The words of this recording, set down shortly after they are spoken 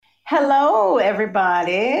Hello,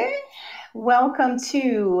 everybody. Welcome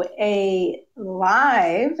to a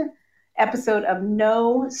live episode of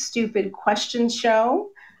No Stupid Question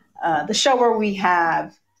Show, the show where we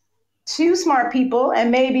have two smart people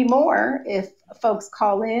and maybe more if folks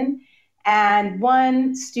call in, and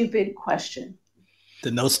one stupid question.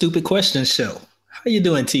 The No Stupid Questions Show. How you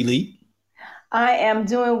doing, T. Lee? I am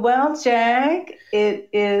doing well, Jack. It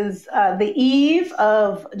is the eve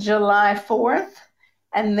of July 4th,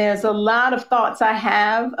 and there's a lot of thoughts I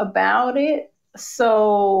have about it.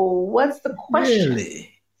 So, what's the question?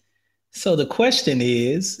 Really? So the question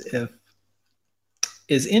is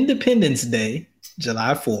Independence Day,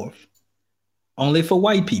 July 4th, only for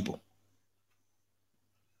white people?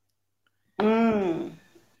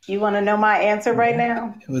 You want to know my answer right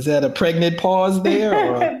now? Was that a pregnant pause there?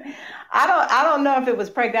 Or? I don't know if it was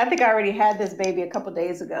pregnant. I think I already had this baby a couple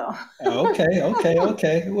days ago.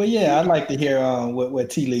 Okay. Well, yeah, I'd like to hear what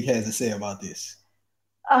T. Lee has to say about this.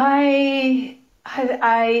 It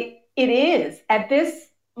is at this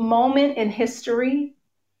moment in history.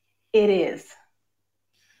 It is.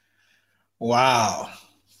 Wow.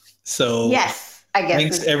 So Yes, I guess.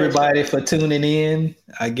 Thanks everybody for tuning in.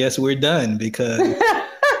 I guess we're done because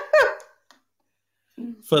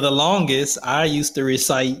for the longest, I used to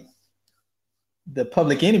recite the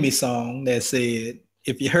Public Enemy song that said,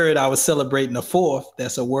 if you heard I was celebrating the 4th,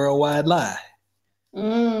 that's a worldwide lie.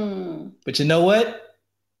 But you know what?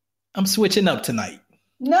 I'm switching up tonight.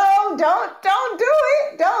 No, don't do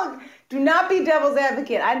it. Do not be devil's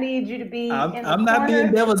advocate. I need you to be I'm not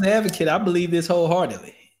being devil's advocate. I believe this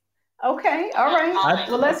wholeheartedly. Okay, all right.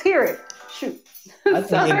 Well, let's hear it. Shoot. I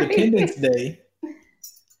think Independence Day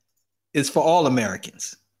is for all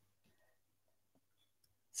Americans.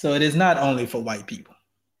 So it is not only for white people.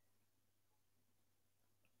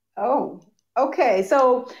 Oh, okay.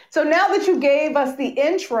 So now that you gave us the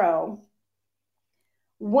intro,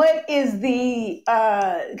 what is the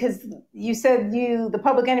because you said the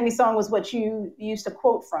Public Enemy song was what you used to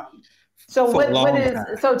quote from. So what is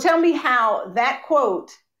time. So tell me how that quote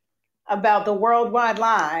about the worldwide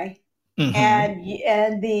lie and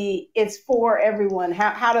the it's for everyone.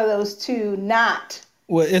 How do those two not?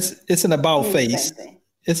 Well, it's an about face.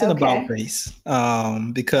 It's an about face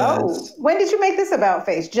because. When did you make this about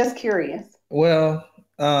face? Just curious. Well,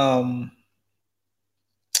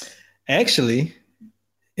 actually,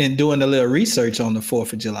 in doing a little research on the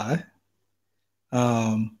 4th of July,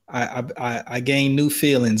 I gained new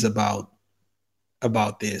feelings about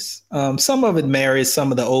this. Some of it marries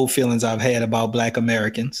some of the old feelings I've had about Black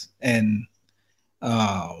Americans and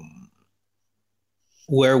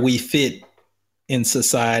where we fit in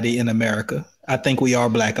society in America. I think we are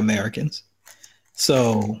Black Americans.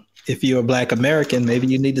 So if you're a Black American, maybe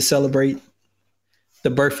you need to celebrate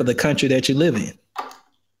the birth of the country that you live in.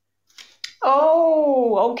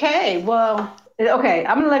 Oh, okay. Well, okay.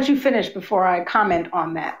 I'm going to let you finish before I comment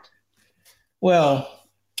on that. Well,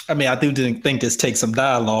 I mean, I do think this takes some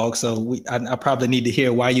dialogue. So I probably need to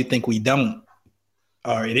hear why you think we don't,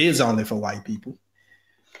 or it is only for white people.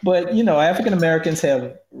 But, African Americans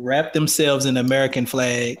have wrapped themselves in the American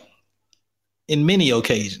flag in many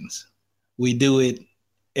occasions. We do it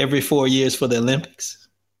every 4 years for the Olympics.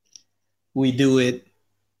 We do it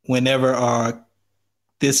whenever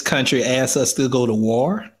this country asks us to go to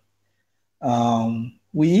war.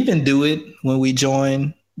 We even do it when we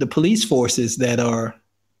join the police forces that are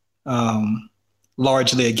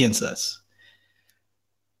largely against us.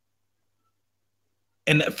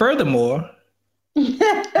 And furthermore,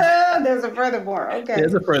 there's a furthermore. Okay.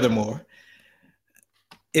 There's a furthermore.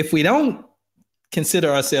 If we don't consider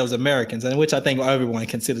ourselves Americans, and which I think everyone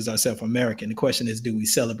considers ourselves American, the question is, do we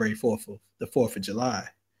celebrate the 4th of July?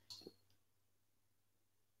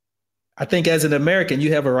 I think as an American,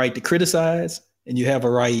 you have a right to criticize, and you have a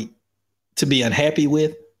right to be unhappy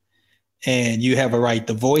with, and you have a right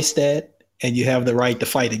to voice that, and you have the right to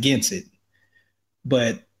fight against it.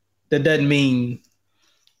 But that doesn't mean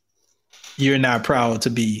you're not proud to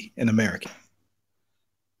be an American.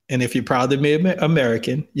 And if you're proud to be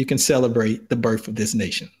American, you can celebrate the birth of this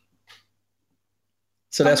nation.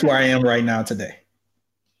 So that's where I am right now today.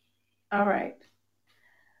 All right.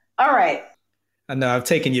 I know I've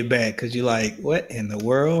taken you back because you're like, what in the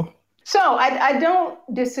world? So I don't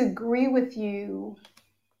disagree with you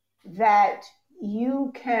that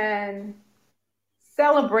you can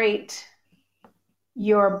celebrate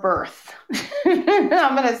your birth.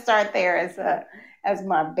 I'm going to start there as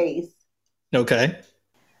my base. Okay.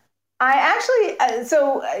 I actually,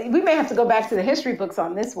 so we may have to go back to the history books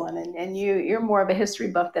on this one, and you're more of a history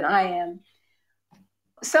buff than I am.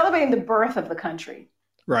 Celebrating the birth of the country.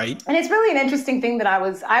 Right. And it's really an interesting thing that I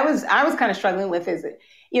was kind of struggling with is,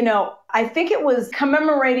 I think it was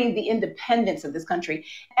commemorating the independence of this country.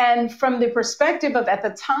 And from the perspective of at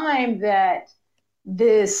the time that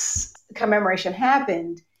this commemoration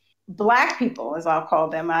happened, Black people, as I'll call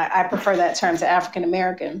them, I prefer that term to African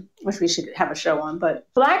American, which we should have a show on, but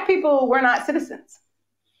Black people were not citizens.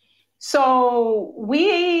 So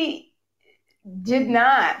we did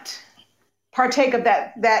not partake of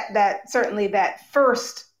that certainly that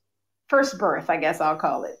first birth, I guess I'll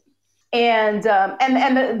call it. And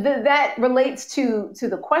that relates to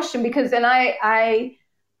the question, because I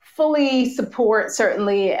fully support,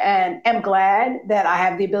 certainly, and am glad that I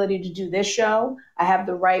have the ability to do this show. I have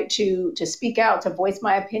the right to speak out, to voice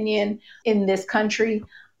my opinion in this country.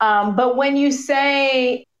 But when you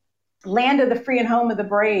say land of the free and home of the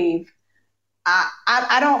brave,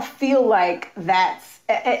 I don't feel like that's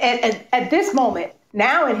at this moment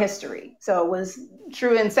now in history. So it was true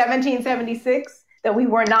in 1776 that we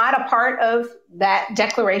were not a part of that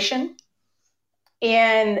declaration.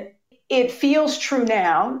 And it feels true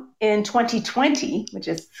now in 2020, which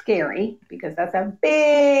is scary because that's a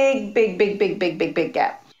big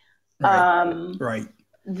gap. Right.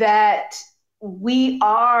 That we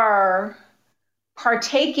are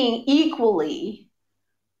partaking equally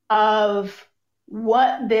of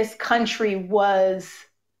what this country was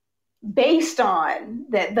based on,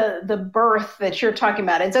 that the birth that you're talking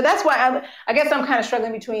about. And so that's why I guess I'm kind of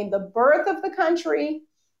struggling between the birth of the country,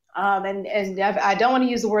 and I don't want to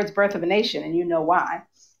use the words birth of a nation, and you know why.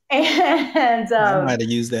 And I might have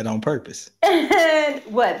used that on purpose. And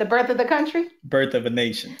what, the birth of the country? Birth of a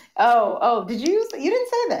nation. Oh, you didn't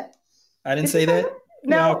say that. I didn't say that?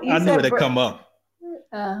 No, I knew it'd come up.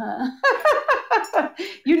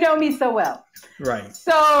 You know me so well. Right.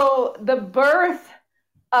 So the birth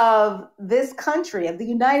of this country, of the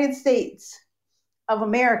United States of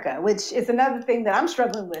America, which is another thing that I'm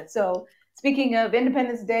struggling with. So speaking of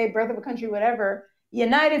Independence Day, birth of a country, whatever,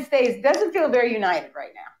 United States doesn't feel very united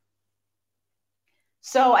right now.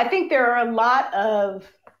 So I think there are a lot of,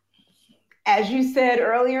 as you said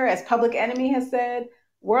earlier, as Public Enemy has said,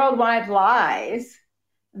 worldwide lies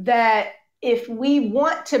that if we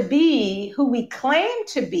want to be who we claim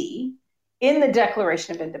to be in the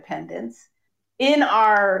Declaration of Independence, in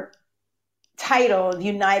our title, the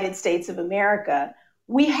United States of America,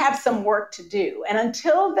 we have some work to do. And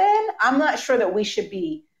until then, I'm not sure that we should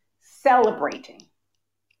be celebrating.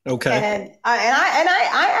 Okay. And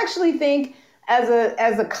I actually think as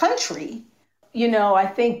a country, I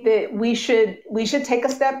think that we should take a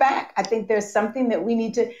step back. I think there's something that we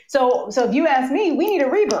need to. So if you ask me, we need a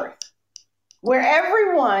rebirth where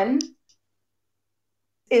everyone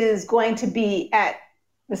is going to be at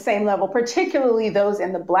the same level, particularly those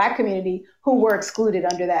in the Black community who were excluded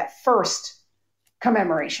under that first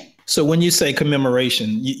commemoration. So when you say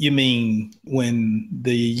commemoration, you mean when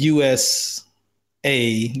the USA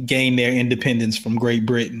gained their independence from Great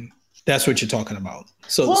Britain? That's what you're talking about.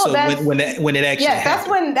 So when it actually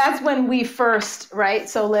happened. that's when we first, right?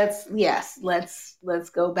 So let's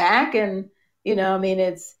go back, and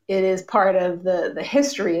it is part of the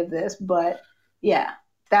history of this, but yeah,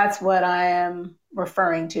 that's what I am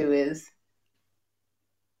referring to is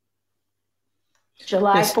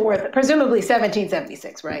July 4th, presumably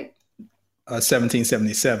 1776, right?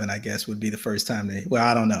 1777, I guess, would be the first time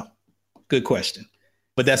I don't know. Good question.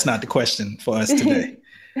 But that's not the question for us today.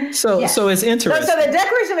 So it's interesting. So the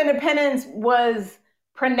Declaration of Independence was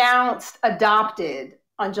adopted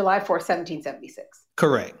on July 4th, 1776.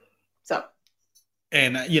 Correct. So.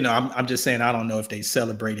 And, I'm just saying, I don't know if they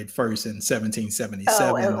celebrated first in 1777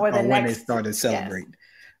 or when they started celebrating.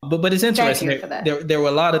 Yes. But it's interesting. There were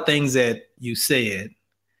a lot of things that you said,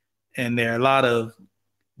 and there are a lot of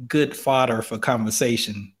good fodder for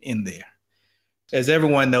conversation in there. As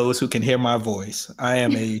everyone knows who can hear my voice, I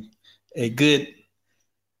am a good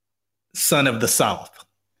son of the South.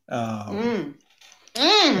 And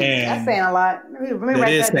that's saying a lot. That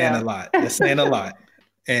is saying a lot. That's saying a lot.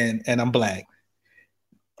 And I'm Black.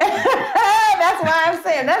 That's why I'm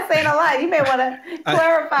saying that's saying a lot. You may want to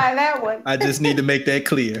clarify that one. I just need to make that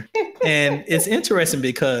clear. And it's interesting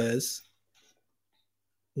because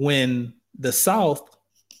when the South,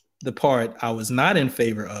 the part I was not in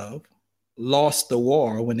favor of, lost the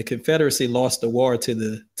war, when the Confederacy lost the war to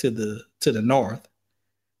the North,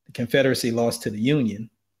 the Confederacy lost to the Union.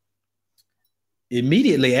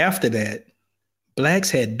 Immediately after that, Blacks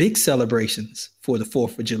had big celebrations for the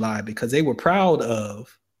 4th of July because they were proud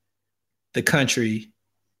of the country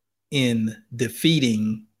in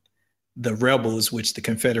defeating the rebels, which the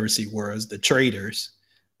Confederacy was, the traitors,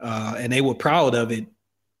 and they were proud of it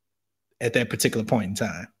at that particular point in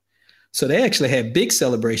time. So they actually had big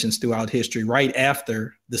celebrations throughout history right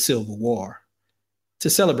after the Civil War to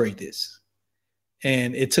celebrate this.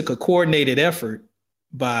 And it took a coordinated effort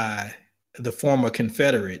by the former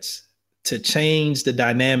Confederates to change the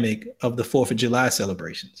dynamic of the 4th of July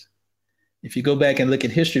celebrations. If you go back and look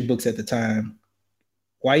at history books at the time,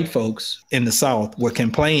 white folks in the South were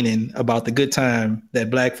complaining about the good time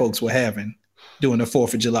that Black folks were having during the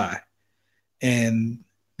 4th of July. And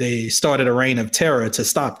they started a reign of terror to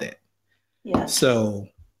stop that. Yeah. So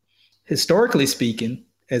historically speaking,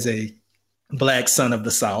 as a Black son of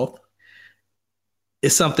the South,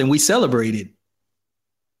 it's something we celebrated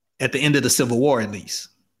at the end of the Civil War, at least.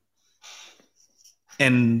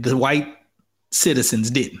 And the white citizens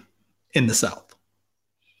didn't in the South.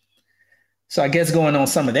 So I guess going on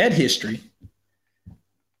some of that history,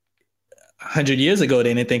 100 years ago,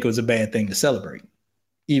 they didn't think it was a bad thing to celebrate,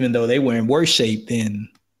 even though they were in worse shape than,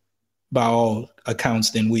 by all accounts,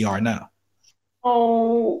 than we are now.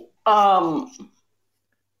 Oh,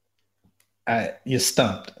 You're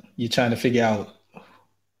stumped. You're trying to figure out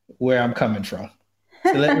where I'm coming from.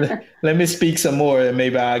 So let me speak some more, and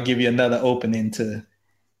maybe I'll give you another opening to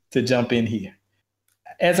jump in here.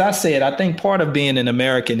 As I said, I think part of being an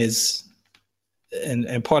American is,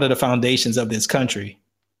 and part of the foundations of this country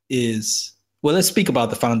is, well, let's speak about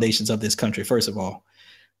the foundations of this country. First of all,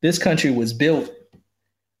 this country was built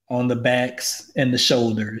on the backs and the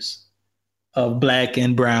shoulders of Black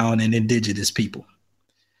and brown and indigenous people.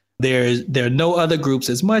 There are no other groups.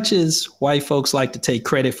 As much as white folks like to take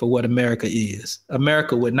credit for what America is,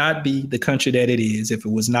 America would not be the country that it is if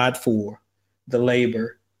it was not for the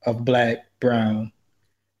labor of Black, brown,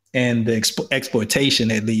 and the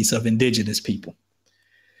exploitation, at least, of indigenous people.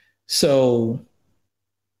 So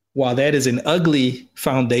while that is an ugly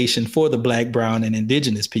foundation for the Black, brown, and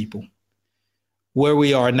indigenous people, where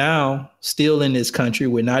we are now, still in this country,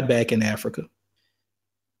 we're not back in Africa.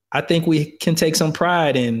 I think we can take some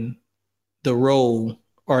pride in the role,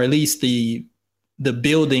 or at least the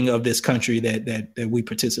building of this country that we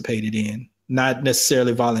participated in, not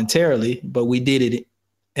necessarily voluntarily, but we did it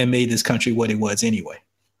and made this country what it was anyway.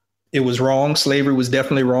 It was wrong. Slavery was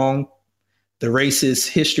definitely wrong. The racist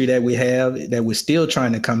history that we have, that we're still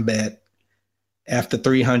trying to combat after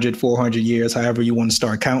 300, 400 years, however you want to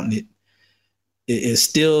start counting it, is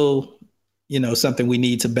still, something we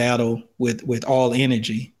need to battle with all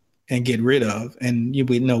energy and get rid of. And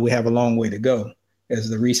we know we have a long way to go, as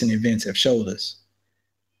the recent events have showed us.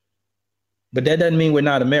 But that doesn't mean we're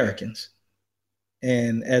not Americans.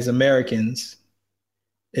 And as Americans,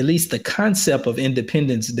 at least the concept of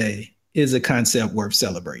Independence Day is a concept worth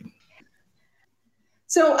celebrating.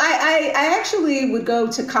 So I actually would go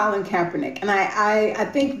to Colin Kaepernick. And I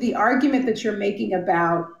think the argument that you're making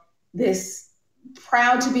about this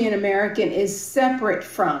proud to be an American is separate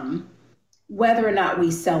from whether or not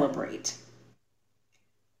we celebrate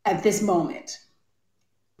at this moment.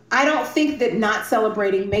 I don't think that not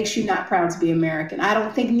celebrating makes you not proud to be American. I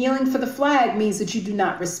don't think kneeling for the flag means that you do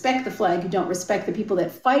not respect the flag. You don't respect the people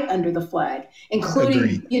that fight under the flag,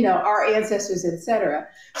 including, our ancestors, et cetera.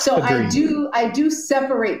 So Agreed. I do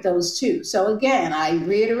separate those two. So again, I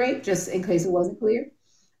reiterate, just in case it wasn't clear,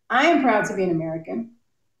 I am proud to be an American.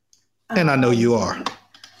 And I know you are.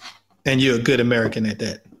 And you're a good American at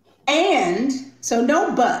that. And so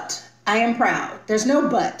no but. I am proud. There's no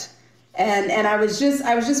but. And I was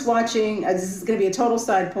just watching, this is going to be a total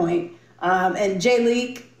side point. And Jay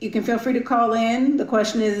Leak, you can feel free to call in. The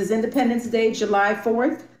question is Independence Day July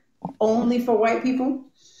 4th only for white people?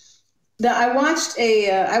 I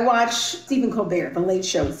watched Stephen Colbert, The Late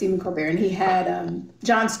Show with Stephen Colbert, and he had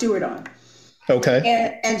Jon Stewart on.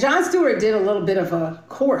 Okay. And Jon Stewart did a little bit of a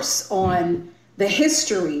course on the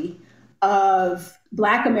history of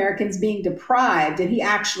Black Americans being deprived. And he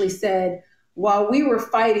actually said, while we were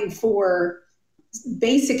fighting for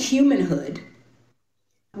basic humanhood,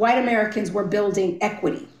 white Americans were building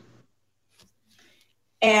equity.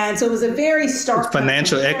 And so it was a very stark...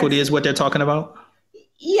 Financial equity is what they're talking about?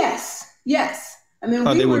 Yes. I mean,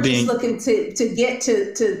 we were just looking to get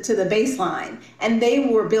to the baseline, and they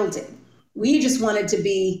were building. We just wanted to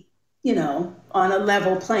be, on a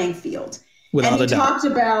level playing field. And he talked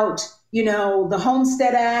about, the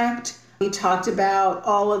Homestead Act. He talked about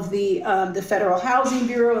all of the Federal Housing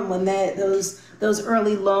Bureau, and when those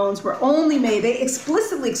early loans were only made, they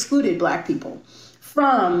explicitly excluded Black people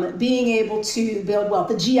from being able to build wealth.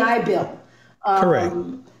 The GI Bill. Correct.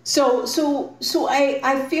 So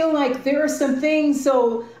I feel like there are some things.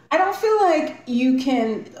 So I don't feel like you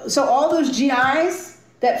can. So all those GIs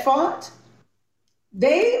that fought,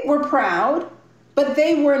 they were proud, but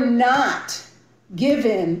they were not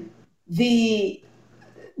given the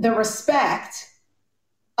respect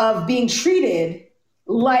of being treated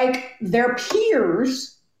like their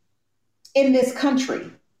peers in this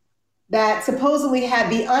country that supposedly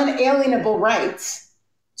had the unalienable rights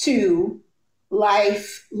to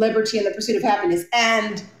life, liberty, and the pursuit of happiness.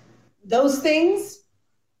 And those things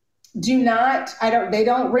they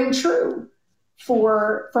don't ring true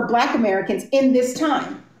for Black Americans in this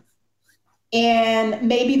time. And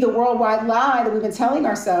maybe the worldwide lie that we've been telling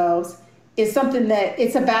ourselves is something that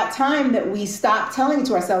it's about time that we stop telling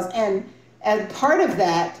to ourselves. And as part of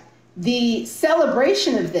that, the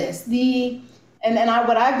celebration of this,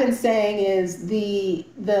 what I've been saying is the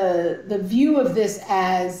view of this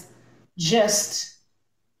as just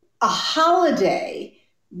a holiday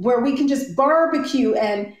where we can just barbecue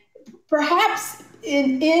and perhaps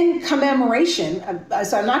in commemoration,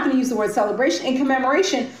 so I'm not going to use the word celebration, in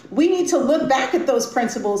commemoration, we need to look back at those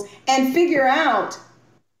principles and figure out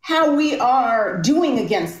how we are doing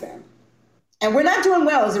against them. And we're not doing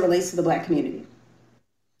well as it relates to the Black community.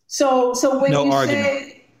 So when no you argument.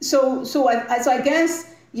 say, I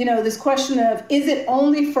guess, this question of, is it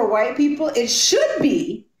only for white people? It should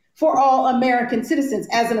be for all American citizens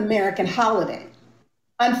as an American holiday.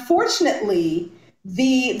 Unfortunately,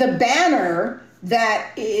 the banner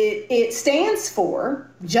that it stands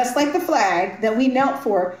for, just like the flag that we knelt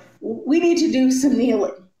for, we need to do some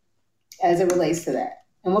kneeling as it relates to that.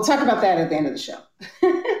 And we'll talk about that at the end of the show.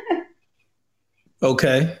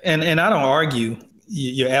 Okay. And I don't argue.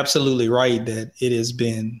 You're absolutely right that it has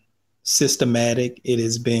been systematic. It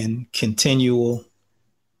has been continual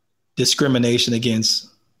discrimination against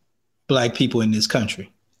Black people in this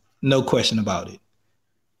country. No question about it.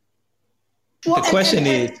 Well, the question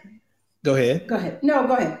is, go ahead. Go ahead. No,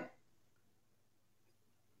 go ahead.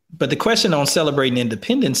 But the question on celebrating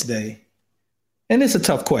Independence Day, and it's a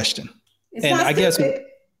tough question. I guess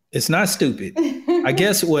it's not stupid. I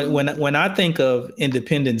guess when I think of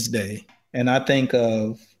Independence Day and I think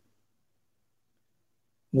of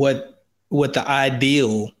what the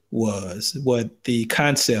ideal was, what the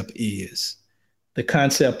concept is, the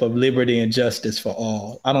concept of liberty and justice for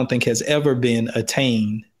all, I don't think has ever been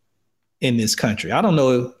attained in this country. I don't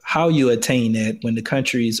know how you attain that when the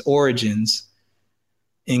country's origins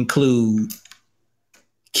include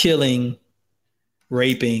killing,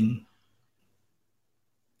 raping,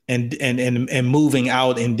 and moving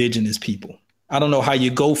out indigenous people. I don't know how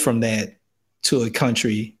you go from that to a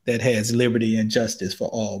country that has liberty and justice for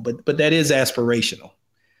all, but that is aspirational.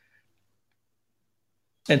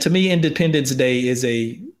 And to me, Independence Day is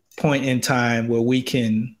a point in time where we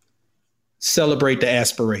can celebrate the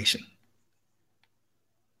aspiration.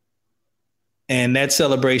 And that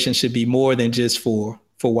celebration should be more than just for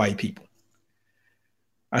white people.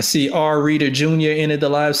 I see R. Reader Jr. entered the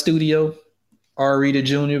live studio. R. Reader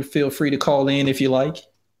Jr., feel free to call in if you like.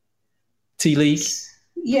 T-League?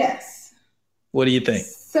 Yes. What do you think?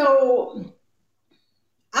 So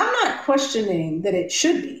I'm not questioning that it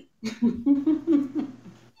should be.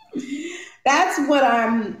 That's what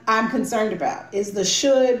I'm concerned about, is the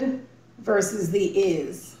should versus the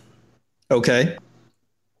is. Okay.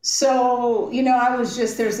 So,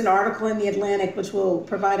 there's an article in The Atlantic, which we'll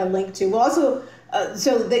provide a link to. We'll also,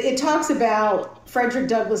 it talks about Frederick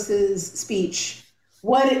Douglass's speech,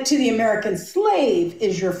 what to the American slave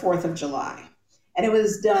is your 4th of July? And it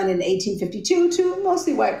was done in 1852 to a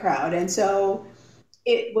mostly white crowd. And so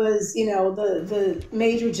it was, the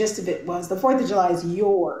major gist of it was the 4th of July is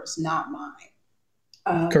yours, not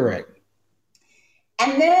mine. Correct.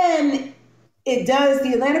 And then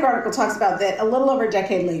the Atlantic article talks about that a little over a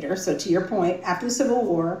decade later. So to your point, after the Civil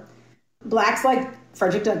War, Blacks like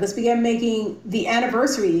Frederick Douglass began making the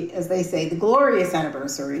anniversary, as they say, the glorious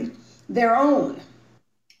anniversary, their own,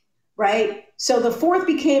 right? So the 4th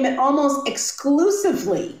became an almost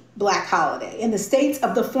exclusively Black holiday in the states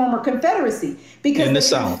of the former Confederacy, because in the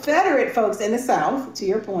Confederate folks in the South, to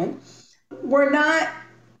your point, were not,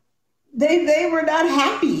 they were not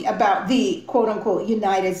happy about the quote unquote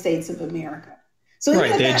United States of America. So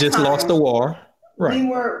right, they just lost the war. Right.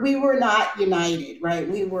 We were not united, right?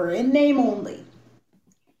 We were in name only.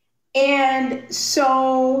 And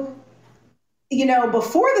so,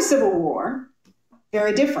 before the Civil War,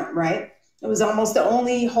 very different, right? It was almost the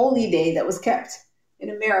only holy day that was kept in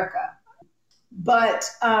America. But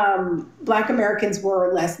Black Americans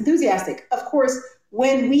were less enthusiastic. Of course,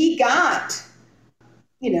 when we got,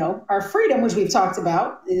 our freedom, which we've talked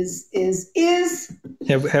about, is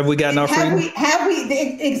have we gotten our freedom? Have we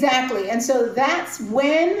exactly? And so that's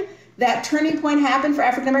when that turning point happened for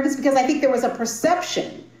African Americans, because I think there was a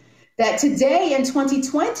perception that today in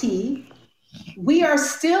 2020 we are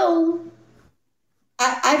still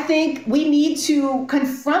I think we need to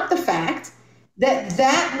confront the fact that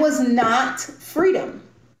that was not freedom.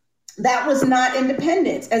 That was not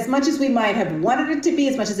independence. As much as we might have wanted it to be,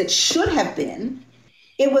 as much as it should have been,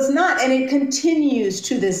 it was not. And it continues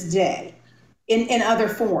to this day in other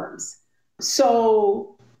forms.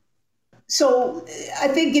 So I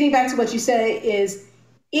think getting back to what you say is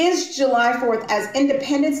July 4th as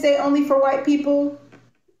Independence Day only for white people?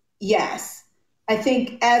 Yes. I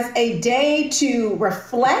think as a day to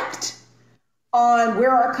reflect on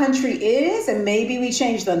where our country is, and maybe we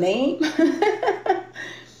change the name.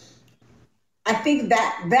 I think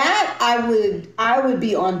that I would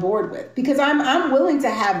be on board with, because I'm willing to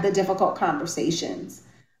have the difficult conversations.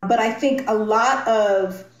 But I think a lot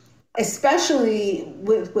of, especially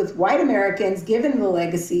with white Americans, given the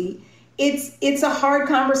legacy, it's a hard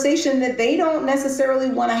conversation that they don't necessarily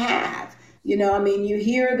want to have. You know, I mean, you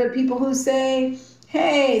hear the people who say,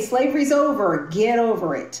 hey, slavery's over, get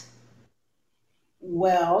over it.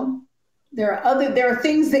 Well, there are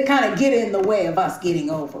things that kind of get in the way of us getting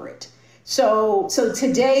over it. So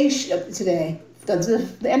today, the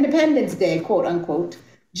Independence Day, quote unquote,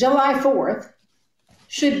 July 4th,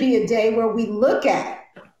 should be a day where we look at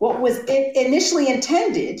what was initially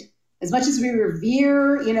intended. As much as we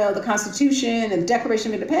revere, the Constitution and the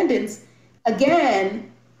Declaration of Independence, again,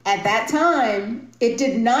 at that time, it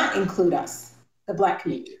did not include us, the Black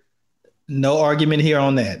community. No argument here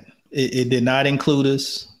on that. It did not include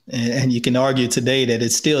us. And you can argue today that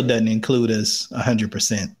it still doesn't include us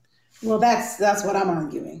 100%. Well, that's what I'm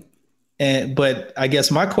arguing. But I guess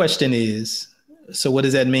my question is, so what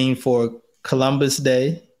does that mean for Columbus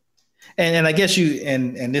Day? And I guess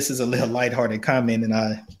and this is a little lighthearted comment,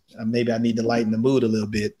 and maybe I need to lighten the mood a little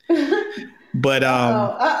bit. But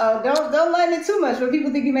don't lighten it too much, but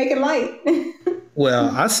people think you make it light.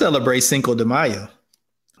 Well, I celebrate Cinco de Mayo,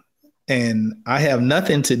 and I have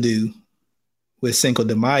nothing to do with Cinco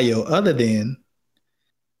de Mayo other than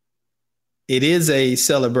it is a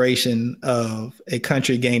celebration of a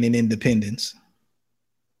country gaining independence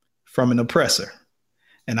from an oppressor.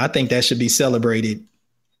 And I think that should be celebrated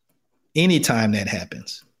anytime that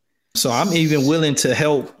happens. So I'm even willing to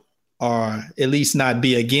help, or at least not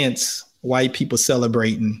be against, white people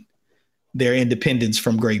celebrating their independence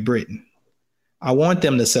from Great Britain. I want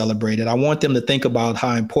them to celebrate it. I want them to think about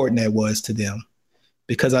how important that was to them,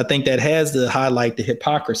 because I think that has to highlight the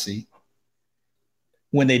hypocrisy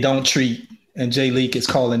when they don't treat, and Jay Leak is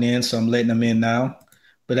calling in, so I'm letting him in now,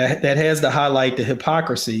 but that has to highlight the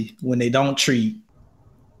hypocrisy when they don't treat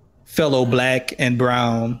fellow Black and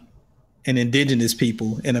brown and indigenous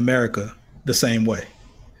people in America the same way.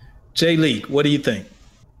 Jay Leak, what do you think?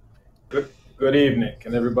 Good evening.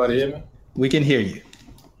 Can everybody hear me? We can hear you.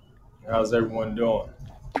 How's everyone doing?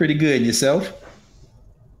 Pretty good. Yourself?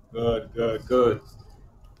 Good.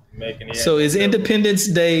 So is Independence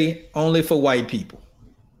Day only for white people?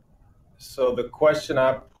 So the question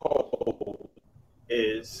I pose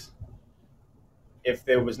is, if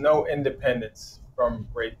there was no independence from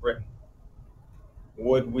Great Britain,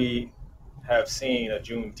 would we have seen a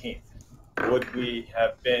Juneteenth? Would we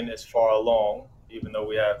have been as far along, even though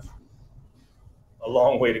we have a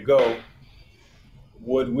long way to go?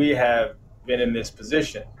 Would we have been in this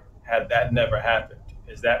position had that never happened?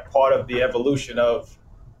 Is that part of the evolution of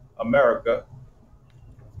America,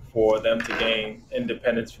 for them to gain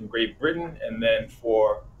independence from Great Britain, and then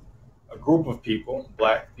for a group of people,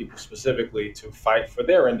 Black people specifically, to fight for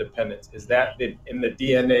their independence? Is that in the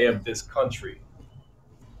DNA of this country?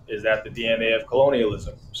 Is that the DNA of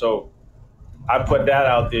colonialism? So I put that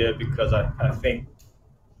out there because I think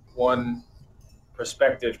one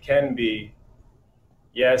perspective can be,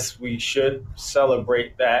 yes, we should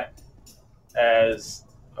celebrate that as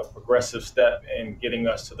a progressive step in getting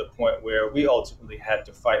us to the point where we ultimately had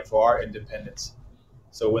to fight for our independence.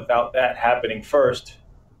 So without that happening first,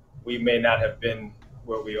 we may not have been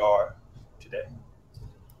where we are today.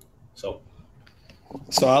 So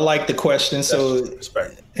I like the question. So,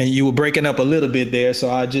 and you were breaking up a little bit there, so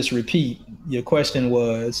I'll just repeat. Your question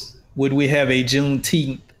was, would we have a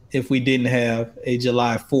Juneteenth if we didn't have a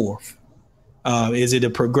July 4th? Is it a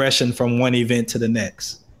progression from one event to the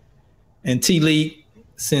next? And T. Lee,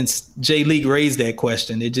 since Jay Leak raised that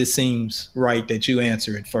question, it just seems right that you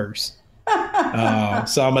answer it first. So I'm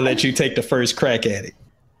going to let you take the first crack at it.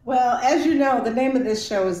 Well, as you know, the name of this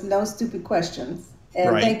show is No Stupid Questions.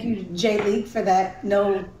 And right. Thank you, Jay Leak, for that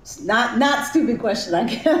not stupid question, I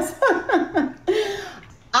guess.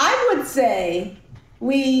 I would say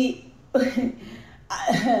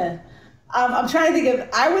I'm trying to think of,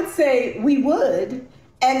 I would say we would,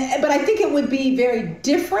 but I think it would be very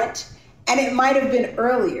different, and it might have been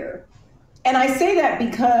earlier. And I say that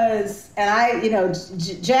because, and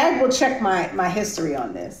Jag will check my history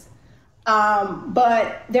on this.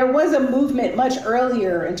 But there was a movement much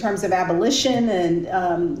earlier in terms of abolition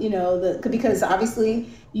and, because obviously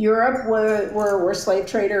Europe were slave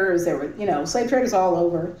traders. There were, slave traders all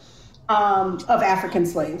over of African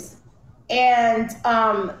slaves. And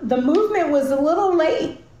the movement was a little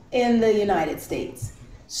late in the United States.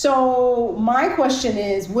 So my question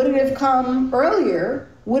is, would it have come earlier?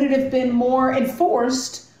 Would it have been more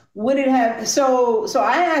enforced? Would it have? So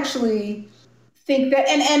I actually think that,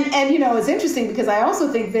 and it's interesting because I also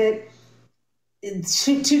think that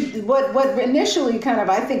what initially kind of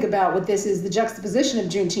I think about with this is the juxtaposition of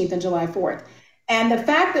Juneteenth and July 4th. And the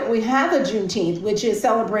fact that we have a Juneteenth, which is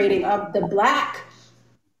celebrating of the Black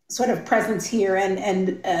sort of presence here and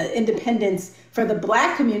independence for the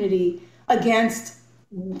Black community against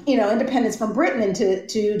independence from Britain. And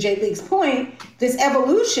to Jay League's point, this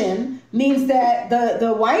evolution means that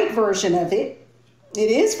the white version of it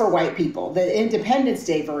is for white people, the Independence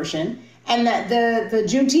Day version, and that the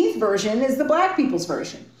Juneteenth version is the Black people's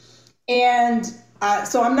version. And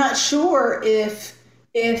so I'm not sure if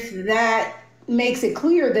that makes it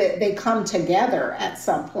clear that they come together at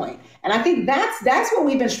some point. And I think that's what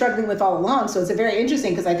we've been struggling with all along. So it's very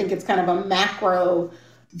interesting because I think it's kind of a macro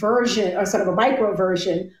version or sort of a micro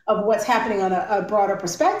version of what's happening on a broader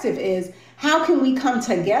perspective is how can we come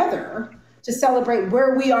together to celebrate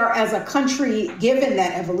where we are as a country given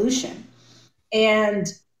that evolution. And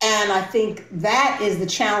I think that is the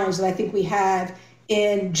challenge that I think we have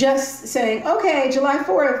in just saying, okay, July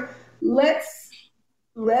 4th, let's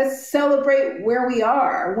celebrate where we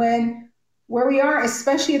are. Where we are,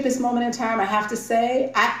 especially at this moment in time, I have to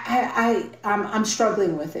say, I'm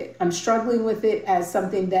struggling with it. I'm struggling with it as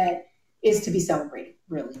something that is to be celebrated,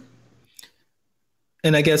 really.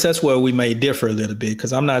 And I guess that's where we may differ a little bit,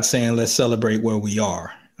 because I'm not saying let's celebrate where we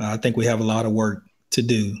are. I think we have a lot of work to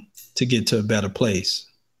do to get to a better place.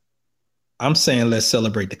 I'm saying let's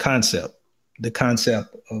celebrate the concept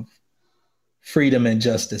of freedom and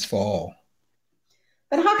justice for all.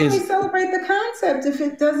 But how can we celebrate the concept if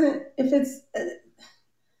it's...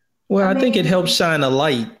 I think it helps shine a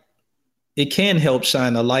light. It can help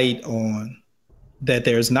shine a light on that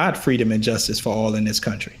there's not freedom and justice for all in this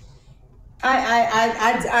country.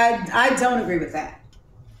 I don't agree with that.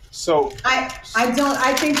 So I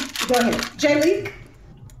think, go ahead. Jay Leak?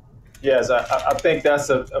 Yes, I think that's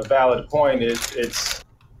a valid point. It's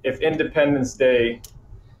if Independence Day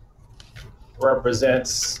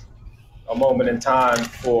represents a moment in time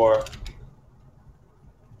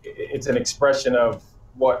it's an expression of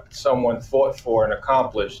what someone fought for and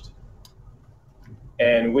accomplished.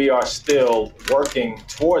 And we are still working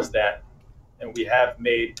towards that. And we have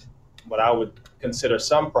made what I would consider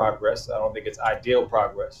some progress. I don't think it's ideal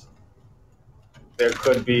progress. There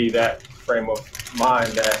could be that frame of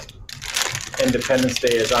mind that Independence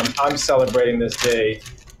Day is, I'm celebrating this day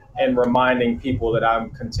and reminding people that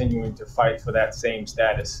I'm continuing to fight for that same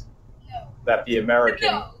status that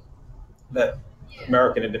that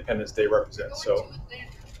American Independence Day represents. So,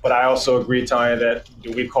 but I also agree, Tanya, that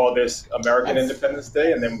do we call this American Independence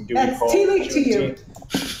Day, and then do we call it Juneteenth?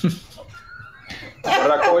 What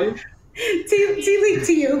did I call you? T-League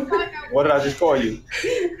to you. What did I just call you?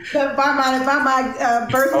 By my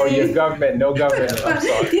birthday. Oh, your government, no government. I'm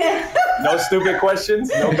sorry. Yeah. No stupid questions,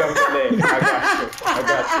 no government name. I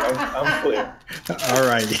got you. I'm clear. All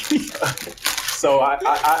righty. So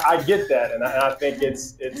I get that, and I think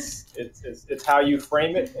it's how you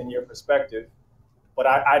frame it and your perspective. But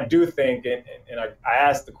I do think, and I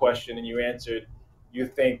asked the question and you answered, you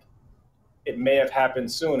think it may have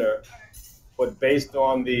happened sooner, but based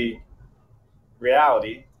on the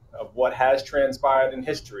reality of what has transpired in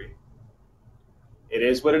history, it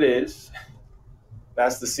is what it is.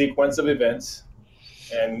 That's the sequence of events.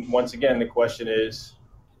 And once again, the question is,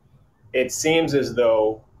 it seems as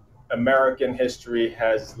though American history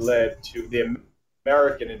has led to the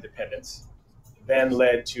American independence, then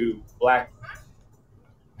led to Black,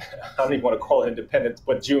 I don't even want to call it independence,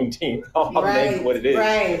 but Juneteenth. I'll name it what it is.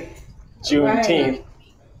 Right. Juneteenth,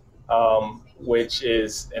 which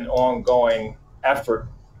is an ongoing effort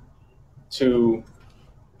to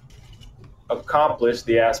accomplish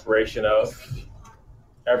the aspiration of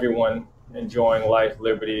everyone enjoying life,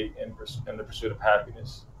 liberty, and the pursuit of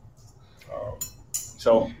happiness.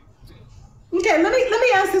 Okay, let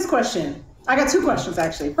me ask this question. I got two questions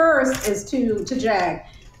actually. First is to Jag.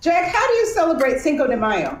 Jag, how do you celebrate Cinco de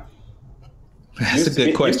Mayo? That's a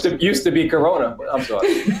good question. Used to be Corona, but I'm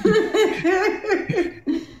sorry.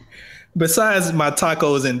 Besides my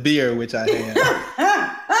tacos and beer, which I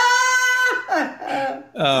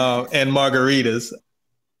and margaritas.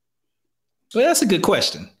 Well, that's a good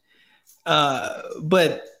question.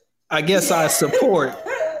 But I guess I support.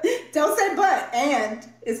 Don't say but, and.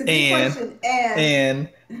 It's a good question. And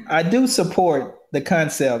I do support the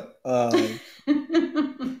concept of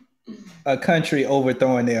a country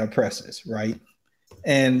overthrowing their oppressors, right?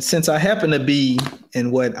 And since I happen to be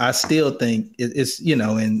in what I still think is,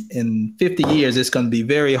 in 50 years, it's going to be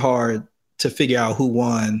very hard to figure out who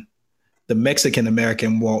won the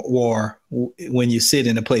Mexican-American war when you sit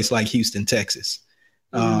in a place like Houston, Texas.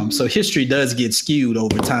 So history does get skewed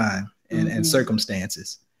over time and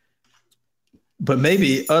circumstances. But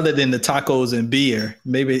maybe other than the tacos and beer,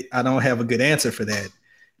 maybe I don't have a good answer for that.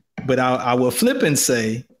 But I will flip and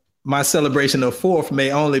say my celebration of 4th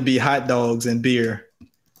may only be hot dogs and beer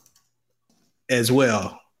as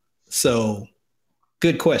well. So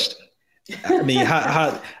good question. I mean,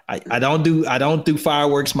 I don't do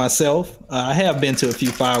fireworks myself. I have been to a few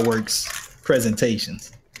fireworks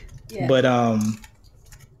presentations, but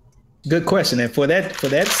good question. And for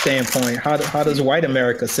that standpoint, how does white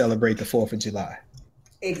America celebrate the 4th of July?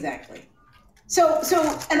 Exactly. So,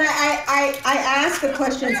 and I asked the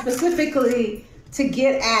question specifically to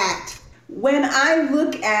get at when I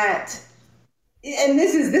look at, and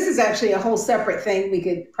this is actually a whole separate thing we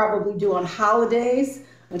could probably do on holidays,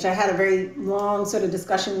 which I had a very long sort of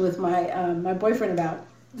discussion with my boyfriend about.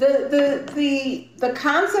 The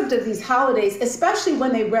concept of these holidays, especially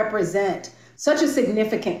when they represent such a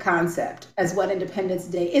significant concept as what Independence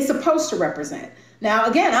Day is supposed to represent. Now,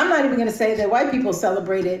 again, I'm not even going to say that white people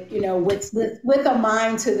celebrate it, with a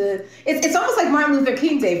mind to the. It's almost like Martin Luther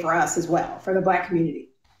King Day for us as well, for the Black community,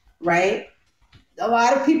 right? A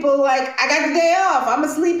lot of people like, I got the day off, I'm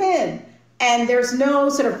gonna sleep in, and there's no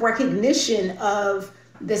sort of recognition of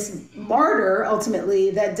this martyr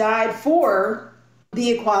ultimately that died for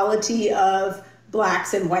the equality of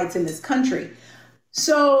Blacks and whites in this country.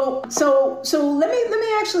 So let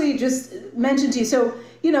me actually just mention to you. So,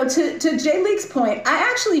 to Jay Leake's point, I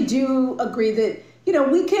actually do agree that,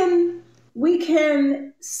 we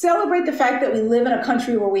can celebrate the fact that we live in a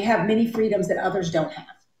country where we have many freedoms that others don't have.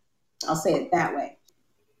 I'll say it that way.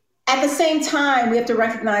 At the same time, we have to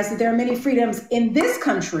recognize that there are many freedoms in this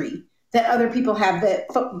country that other people have that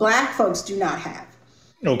Black folks do not have.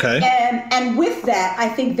 Okay. And with that, I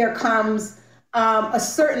think there comes a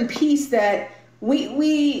certain piece that we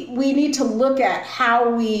need to look at how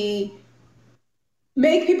we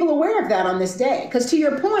make people aware of that on this day. Because to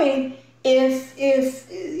your point, if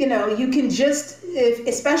you can just,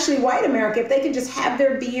 especially white America, if they can just have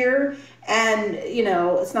their beer and,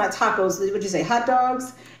 it's not tacos, would you say hot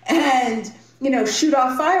dogs, and, shoot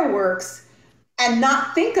off fireworks and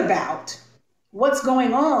not think about what's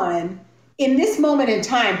going on in this moment in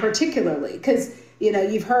time, particularly, because,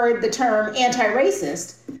 you've heard the term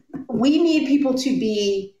anti-racist. We need people to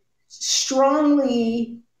be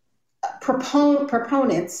strongly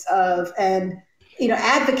proponents of and,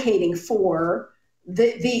 advocating for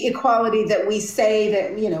the equality that we say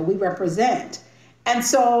that, we represent. And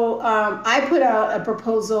so I put out a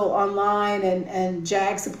proposal online and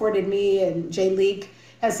Jag supported me and Jay Leake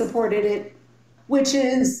has supported it, which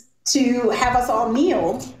is to have us all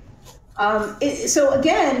kneel. So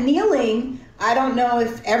again, kneeling, I don't know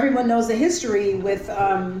if everyone knows the history with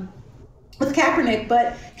Kaepernick,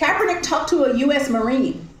 but Kaepernick talked to a U.S.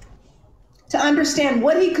 Marine to understand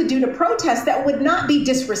what he could do to protest that would not be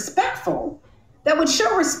disrespectful, that would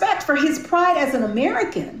show respect for his pride as an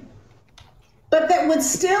American, but that would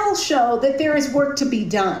still show that there is work to be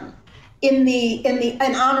done in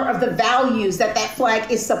honor of the values that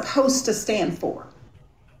flag is supposed to stand for.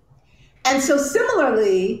 And so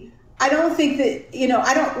similarly, I don't think that,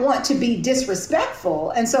 I don't want to be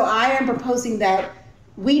disrespectful. And so I am proposing that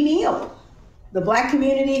we kneel, the Black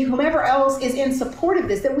community, whomever else is in support of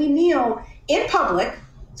this, that we kneel in public.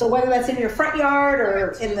 So whether that's in your front yard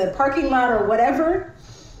or in the parking lot or whatever,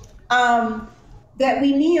 that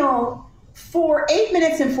we kneel for 8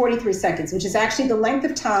 minutes and 43 seconds, which is actually the length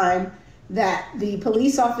of time that the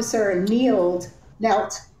police officer knelt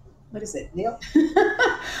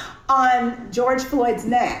on George Floyd's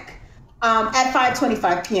neck at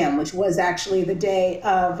 5:25 p.m., which was actually the day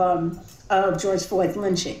of George Floyd's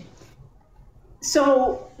lynching.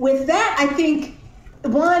 So with that, I think,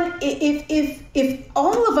 one, if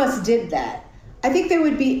all of us did that, I think there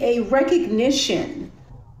would be a recognition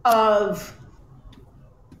of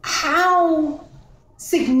how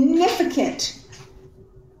significant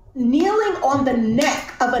kneeling on the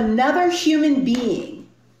neck of another human being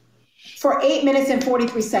for 8 minutes and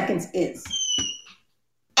 43 seconds is.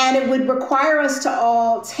 And it would require us to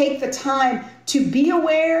all take the time to be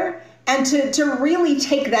aware and to really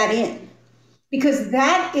take that in, because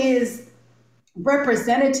that is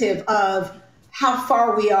representative of how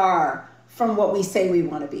far we are from what we say we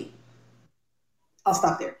want to be. I'll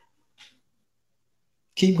stop there.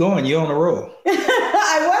 Keep going. You're on a roll.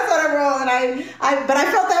 I was on a roll, and but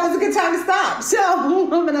I felt that was a good time to stop. So I'm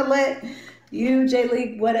going to let you, J.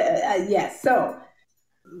 League. Yes. So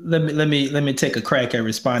let me take a crack at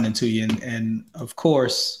responding to you. And of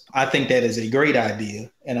course, I think that is a great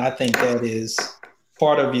idea, and I think that is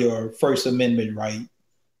part of your First Amendment right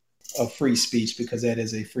of free speech, because that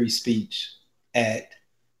is a free speech act.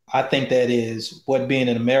 I think that is what being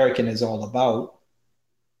an American is all about,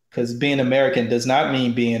 because being American does not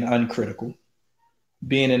mean being uncritical.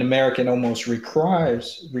 Being an American almost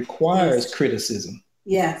requires yes. criticism.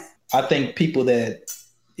 Yes. I think people that,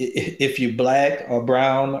 if you're Black or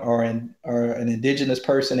brown or an indigenous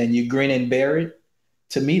person and you grin and bear it,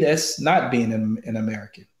 to me, that's not being an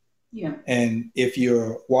American. Yeah. And if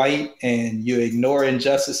you're white and you ignore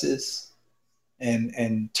injustices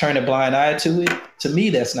and turn a blind eye to it, to me,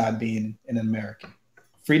 that's not being an American.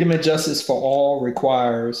 Freedom and justice for all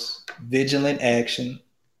requires vigilant action.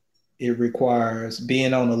 It requires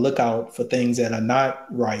being on the lookout for things that are not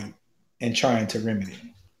right and trying to remedy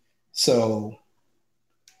them. So,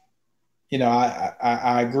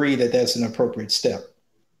 I agree that that's an appropriate step.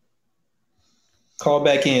 Call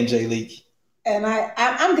back in, J. League. And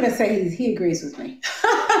I'm going to say he agrees with me.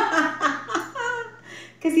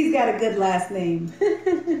 Because he's got a good last name.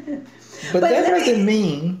 but that doesn't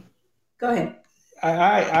mean... Go ahead.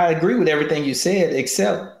 I agree with everything you said,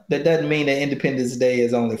 except that doesn't mean that Independence Day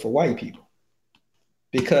is only for white people.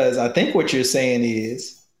 Because I think what you're saying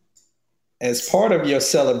is, as part of your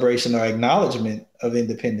celebration or acknowledgement of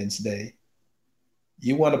Independence Day,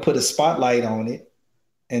 you want to put a spotlight on it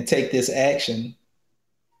and take this action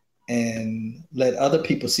and let other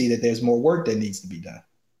people see that there's more work that needs to be done.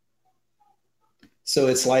 So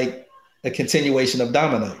it's like a continuation of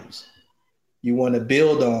dominoes. You want to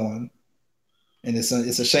build on, and it's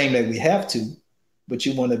a shame that we have to, but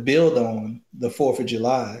you want to build on the 4th of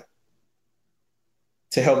July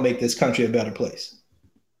to help make this country a better place.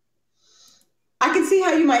 I can see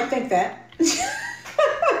how you might think that.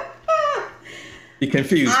 Be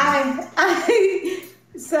confused. And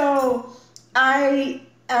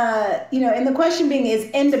the question being, is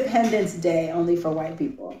Independence Day only for white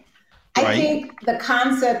people? Right. I think the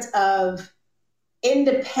concept of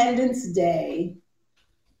Independence Day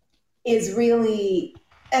is really,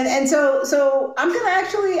 and so I'm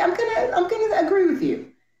gonna agree with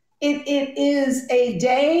you. It is a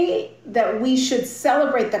day that we should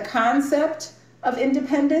celebrate the concept of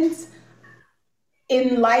independence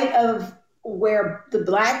in light of where the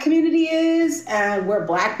Black community is and where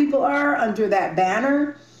Black people are under that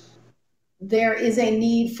banner. There is a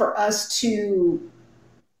need for us to,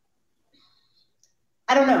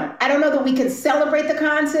 I don't know that we can celebrate the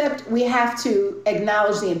concept. We have to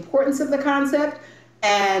acknowledge the importance of the concept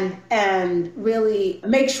and really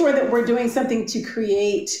make sure that we're doing something to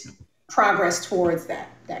create progress towards that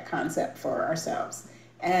concept for ourselves.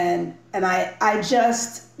 And I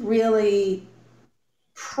just really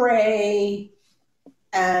pray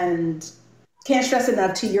and can't stress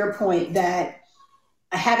enough, to your point, that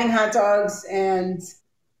having hot dogs and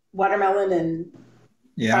watermelon and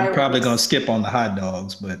I'm probably going to skip on the hot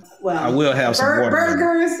dogs, but I will have some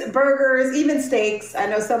watermelon. Burgers, even steaks. I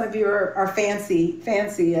know some of you are fancy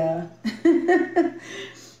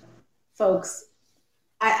folks.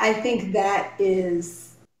 I think that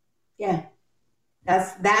is,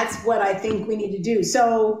 that's what I think we need to do.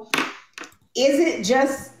 So is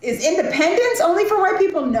independence only for white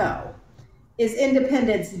people? No. Is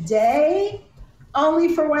Independence Day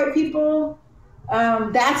only for white people?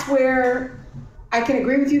 That's where I can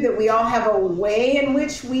agree with you that we all have a way in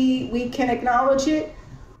which we can acknowledge it.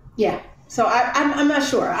 Yeah. So I'm not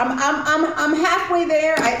sure. I'm halfway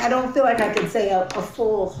there. I don't feel like I can say a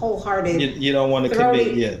full wholehearted. You don't want to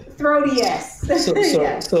commit yet. Throaty yes.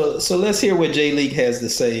 So let's hear what J. League has to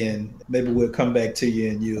say, and maybe we'll come back to you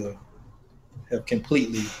and you'll have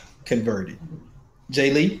completely converted.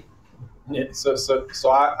 J. League? Yeah, so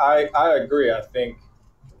I agree. I think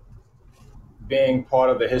being part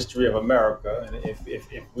of the history of America, and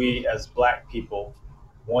if we as Black people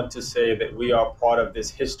want to say that we are part of this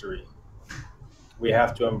history, we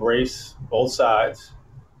have to embrace both sides.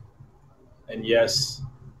 And yes,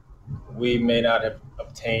 we may not have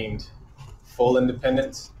obtained full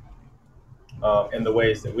independence in the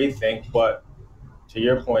ways that we think, but to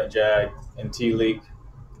your point, Jag and T. League,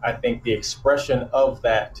 I think the expression of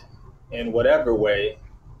that in whatever way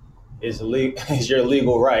is your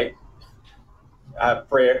legal right I have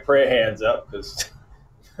prayer hands up because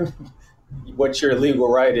what your legal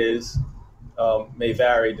right is may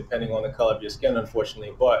vary depending on the color of your skin,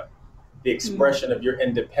 unfortunately. But the expression of your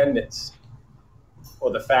independence,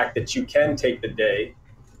 or the fact that you can take the day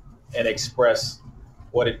and express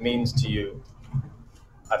what it means to you,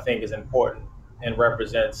 I think is important and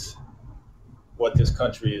represents what this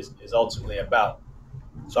country is ultimately about.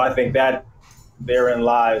 So I think that therein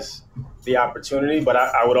lies the opportunity. But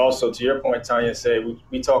I would also, to your point, Tanya, say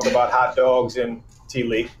we talk about hot dogs and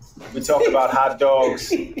T-League. We talk about hot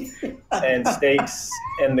dogs and steaks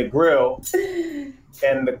and the grill.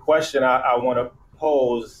 And the question I want to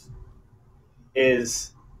pose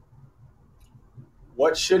is,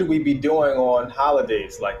 what should we be doing on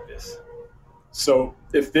holidays like this? So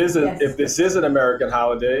if this is an American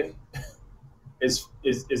holiday, is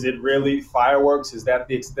it really fireworks? Is that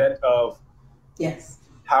the extent of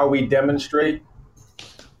how we demonstrate?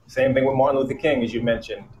 Same thing with Martin Luther King, as you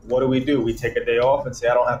mentioned. What do? We take a day off and say,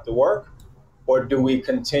 I don't have to work? Or do we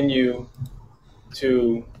continue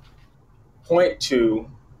to point to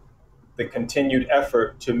the continued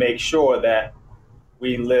effort to make sure that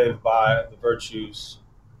we live by the virtues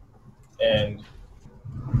and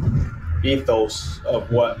ethos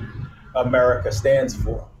of what America stands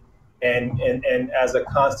for? And as a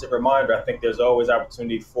constant reminder, I think there's always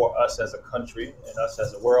opportunity for us as a country and us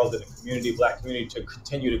as a world and a community, Black community, to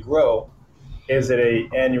continue to grow. Is it an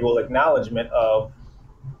annual acknowledgement of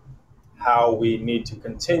how we need to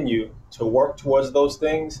continue to work towards those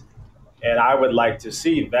things? And I would like to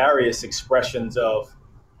see various expressions of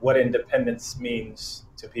what independence means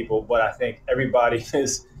to people. But I think everybody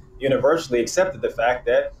has universally accepted the fact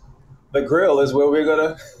that the grill is where we're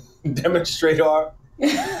going to demonstrate our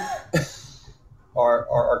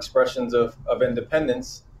expressions of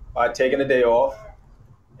independence by taking a day off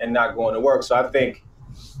and not going to work. So I think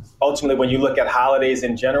ultimately, when you look at holidays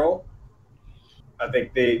in general, I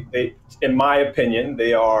think they in my opinion,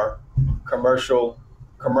 they are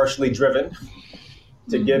commercially driven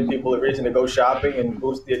to give people a reason to go shopping and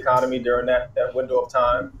boost the economy during that window of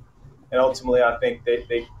time. And ultimately, I think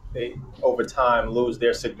they over time lose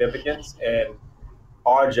their significance. And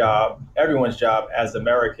our job, everyone's job as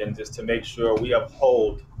Americans, is to make sure we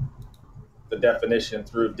uphold the definition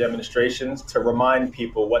through demonstrations to remind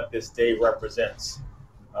people what this day represents.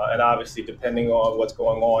 And obviously, depending on what's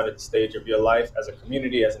going on at the stage of your life as a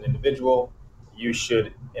community, as an individual, you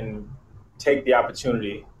should take the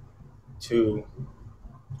opportunity to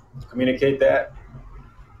communicate that,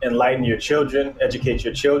 enlighten your children, educate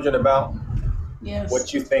your children about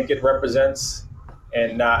what you think it represents,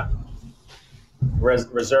 and not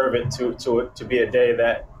reserve it to be a day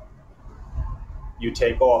that you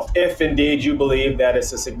take off, if indeed you believe that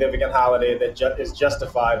it's a significant holiday that is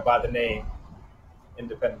justified by the name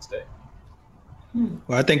Independence Day.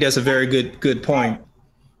 Well, I think that's a very good point.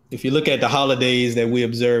 If you look at the holidays that we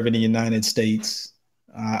observe in the United States,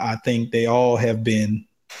 I think they all have been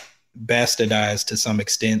bastardized to some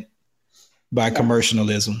extent by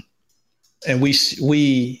commercialism. And we,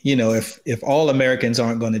 if all Americans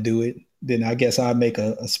aren't going to do it, then I guess I'd make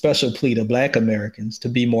a special plea to Black Americans to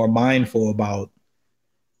be more mindful about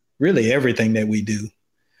really everything that we do.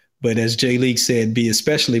 But as Jay Leak said, be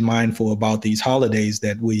especially mindful about these holidays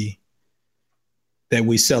that we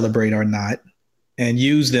celebrate or not, and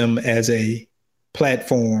use them as a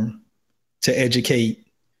platform to educate,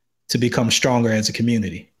 to become stronger as a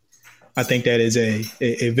community. I think that is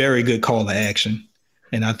a very good call to action.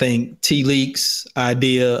 And I think T. Leak's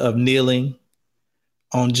idea of kneeling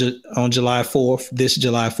on July 4th, this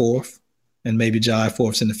July 4th, and maybe July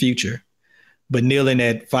 4th in the future, but kneeling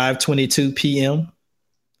at 5:22 p.m.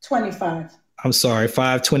 25. I'm sorry,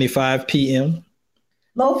 5:25 p.m.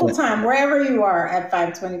 Local time, wherever you are at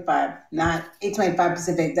 5:25, not 8:25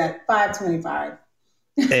 Pacific, that 5:25.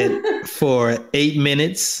 And for 8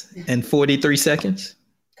 minutes and 43 seconds.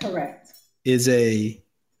 Correct. Is a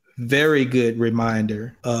very good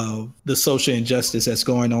reminder of the social injustice that's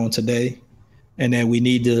going on today, and that we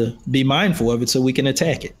need to be mindful of it so we can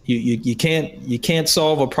attack it. You can't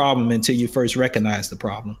solve a problem until you first recognize the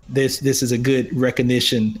problem. This is a good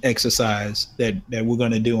recognition exercise that we're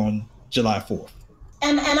going to do on July 4th.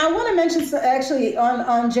 And I want to mention actually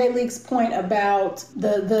on Jay Leak's point about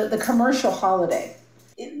the commercial holiday.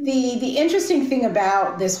 The interesting thing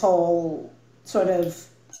about this whole sort of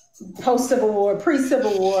post-Civil War,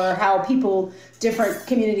 pre-Civil War, how people, different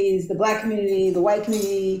communities, the Black community, the white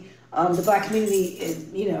community, the Black community,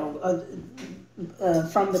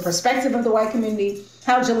 from the perspective of the white community,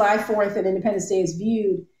 how July 4th and Independence Day is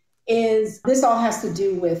viewed, is this all has to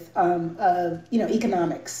do with,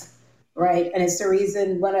 economics. right? And it's the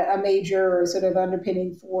reason when a major sort of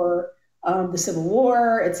underpinning for the Civil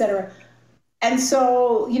War, et cetera. And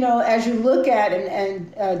so, as you look at,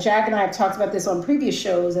 and Jack and I have talked about this on previous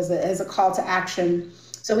shows as a call to action.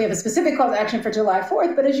 So we have a specific call to action for July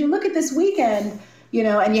 4th. But as you look at this weekend,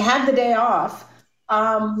 and you have the day off,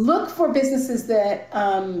 look for businesses that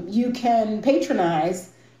you can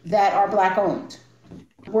patronize that are Black owned,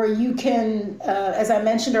 where you can, as I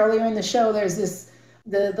mentioned earlier in the show, there's this,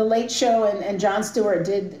 the Late Show and Jon Stewart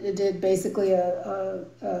did basically a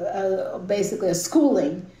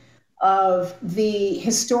schooling of the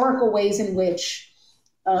historical ways in which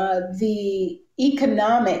the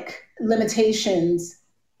economic limitations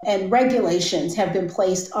and regulations have been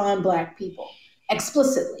placed on Black people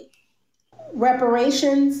explicitly.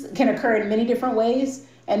 Reparations can occur in many different ways,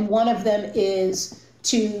 and one of them is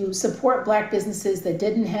to support Black businesses that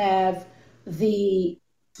didn't have the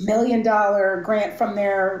 $1 million grant from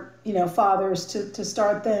their fathers to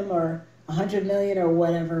start them, or $100 million or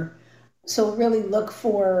whatever. So really look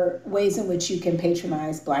for ways in which you can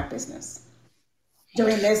patronize Black business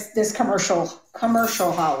during this commercial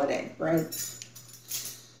holiday, right?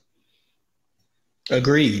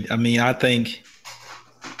 Agreed. I mean, I think,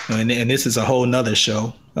 and this is a whole nother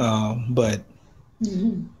show, but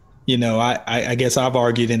I guess I've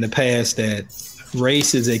argued in the past that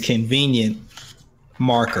race is a convenient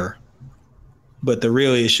marker, but the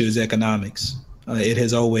real issue is economics. It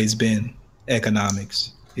has always been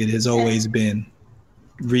economics. It has always been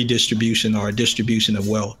redistribution or distribution of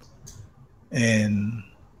wealth. And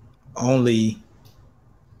only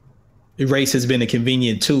race has been a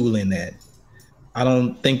convenient tool in that. I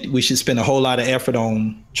don't think we should spend a whole lot of effort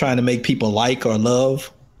on trying to make people like or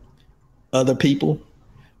love other people,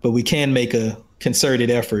 but we can make a concerted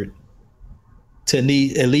effort to at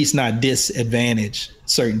least not disadvantage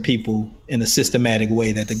certain people in a systematic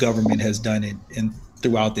way that the government has done it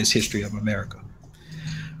throughout this history of America.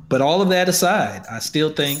 But all of that aside, I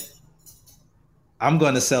still think I'm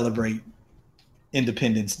going to celebrate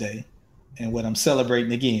Independence Day. And what I'm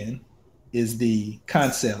celebrating again is the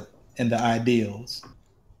concept and the ideals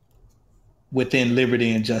within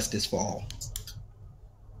liberty and justice for all.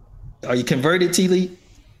 Are you converted, T-League?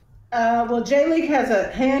 Well, J-League has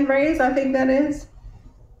a hand raised, I think that is.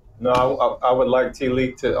 No, I would like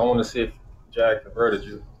T-League I want to see if Jack converted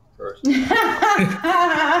you first. I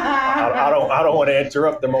don't want to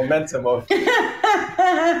interrupt the momentum of.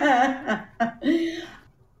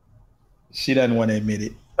 She doesn't want to admit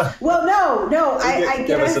it. Well, no, I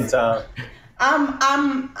give us some time.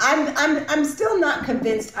 I'm still not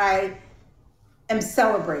convinced I am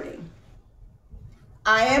celebrating.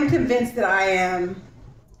 I am convinced that I am.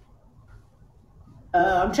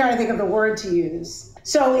 I'm trying to think of the word to use.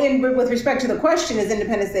 So with respect to the question, is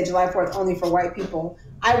Independence Day, July 4th, only for white people?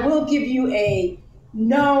 I will give you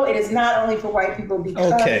no, it is not only for white people,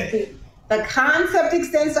 because the concept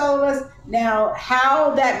extends to all of us. Now,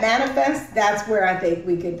 how that manifests, that's where I think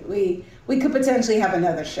we could potentially have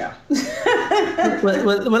another show.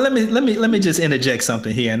 well, let me just interject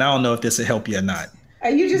something here, and I don't know if this will help you or not. Are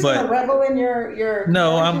you just going to revel in your?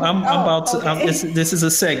 No, I'm about to. Okay. This is a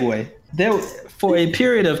segue. For a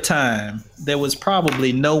period of time, there was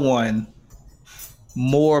probably no one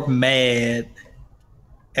more mad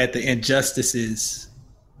at the injustices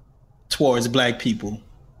towards Black people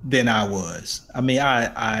than I was. I mean,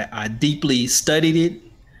 I deeply studied it.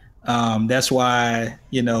 That's why,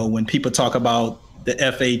 when people talk about the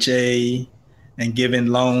FHA and giving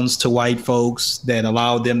loans to white folks that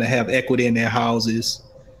allowed them to have equity in their houses,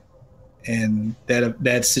 and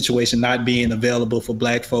that situation not being available for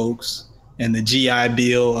Black folks, and the GI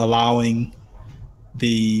Bill allowing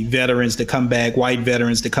the veterans to come back, white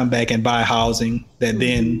veterans to come back and buy housing that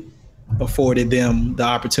then afforded them the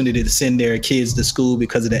opportunity to send their kids to school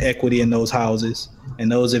because of the equity in those houses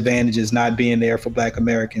and those advantages not being there for Black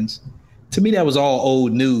Americans. To me, that was all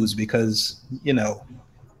old news because,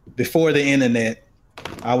 before the internet,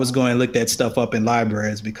 I was going to look that stuff up in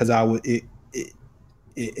libraries because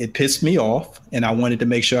it pissed me off, and I wanted to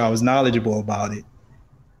make sure I was knowledgeable about it.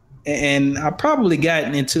 And I probably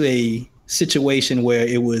gotten into a situation where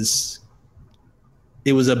it was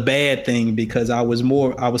a bad thing because I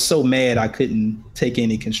was so mad I couldn't take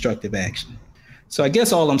any constructive action. So I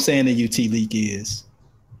guess all I'm saying to UT Leak is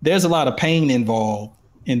there's a lot of pain involved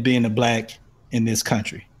in being a Black in this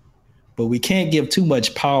country, but we can't give too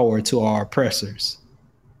much power to our oppressors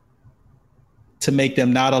to make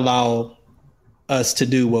them not allow us to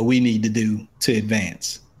do what we need to do to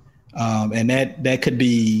advance. And that could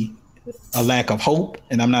be a lack of hope.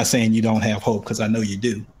 And I'm not saying you don't have hope, because I know you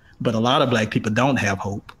do. But a lot of Black people don't have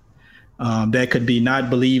hope. That could be not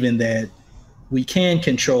believing that we can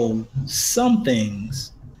control some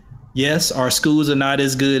things. Yes, our schools are not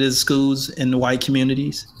as good as schools in the white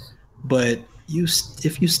communities, but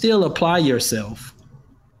if you still apply yourself,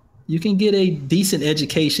 you can get a decent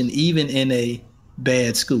education even in a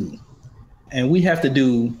bad school. And we have to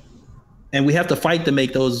fight to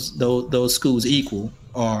make those schools equal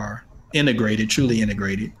or integrated, truly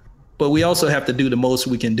integrated. But we also have to do the most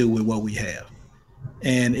we can do with what we have.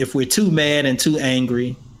 And if we're too mad and too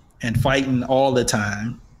angry and fighting all the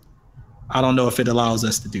time, I don't know if it allows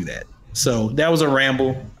us to do that. So that was a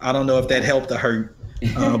ramble. I don't know if that helped or hurt,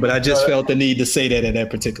 but I just felt the need to say that at that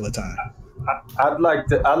particular time. I'd like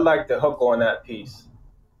to hook on that piece,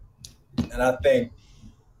 and I think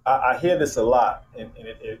I hear this a lot, and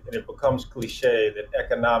it becomes cliche that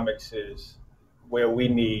economics is where we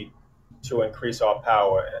need to increase our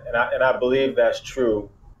power, and I believe that's true,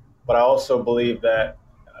 but I also believe that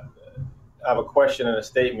I have a question and a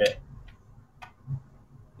statement.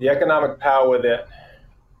 The economic power that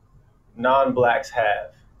non-blacks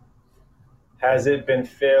have, has it been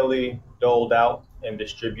fairly doled out and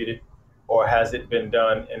distributed, or has it been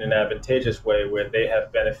done in an advantageous way where they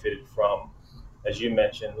have benefited from, as you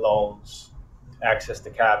mentioned, loans, access to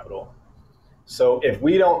capital? So if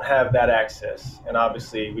we don't have that access, and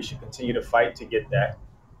obviously we should continue to fight to get that,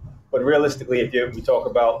 but realistically, we talk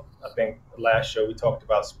about, I think last show we talked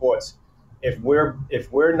about sports, if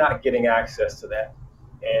we're not getting access to that,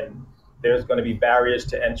 and there's going to be barriers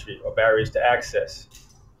to entry or barriers to access.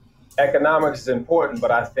 Economics is important,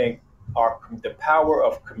 but I think the power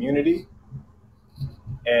of community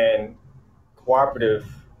and cooperative,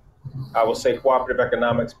 I will say cooperative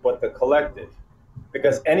economics, but the collective,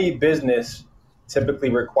 because any business typically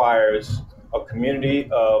requires a community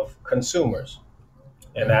of consumers.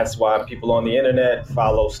 And that's why people on the internet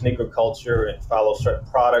follow sneaker culture and follow certain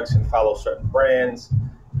products and follow certain brands,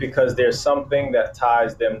 because there's something that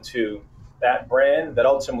ties them to that brand that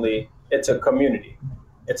ultimately it's a community,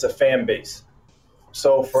 it's a fan base.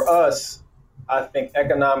 So for us, I think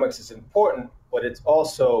economics is important, but it's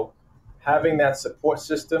also having that support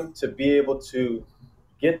system to be able to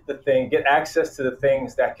get access to the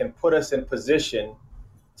things that can put us in position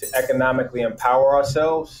to economically empower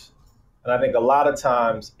ourselves. And I think a lot of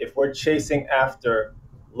times, if we're chasing after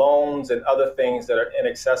loans and other things that are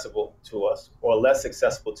inaccessible to us or less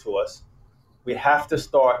accessible to us, we have to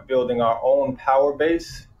start building our own power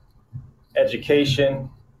base, education,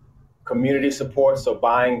 community support, so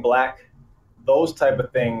buying black, those type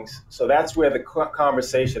of things. So that's where the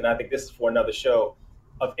conversation, I think this is for another show,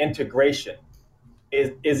 of integration.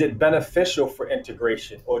 Is it beneficial for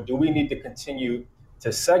integration, or do we need to continue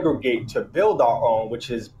to segregate to build our own, which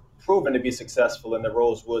has proven to be successful in the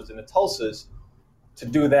Rosewoods and the Tulsas, to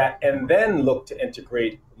do that and then look to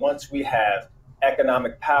integrate once we have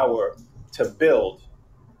economic power to build?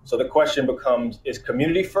 So the question becomes, is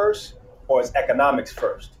community first or is economics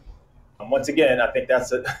first? Once again, I think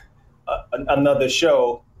that's another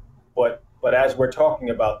show, but as we're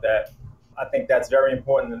talking about that, I think that's very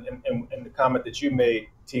important in the comment that you made,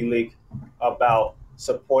 T-Leak, about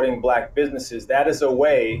supporting black businesses. That is a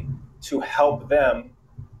way to help them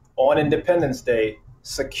on Independence Day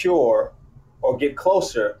secure or get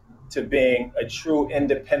closer to being a true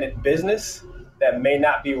independent business that may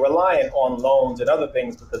not be reliant on loans and other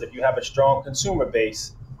things, because if you have a strong consumer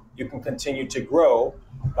base, you can continue to grow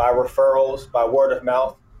by referrals, by word of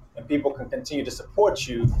mouth, and people can continue to support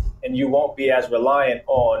you, and you won't be as reliant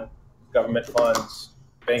on government funds,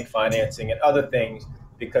 bank financing, and other things,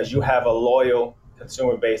 because you have a loyal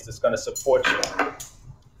consumer base that's going to support you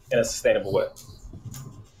in a sustainable way.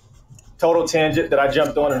 Total tangent that I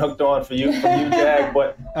jumped on and hooked on from you, Jag,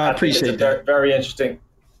 but I appreciate that. Very interesting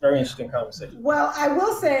conversation. Well, I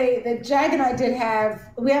will say that Jag and I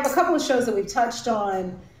we have a couple of shows that we've touched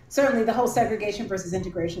on, certainly the whole segregation versus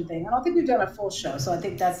integration thing. I don't think we've done a full show, so I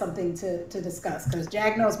think that's something to discuss, because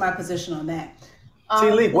Jag knows my position on that.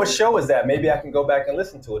 T-Leak, what show is that? Maybe I can go back and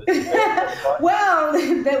listen to it. Well,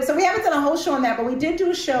 so we haven't done a whole show on that, but we did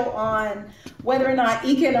do a show on whether or not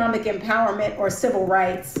economic empowerment or civil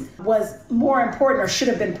rights was more important or should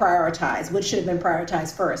have been prioritized, which should have been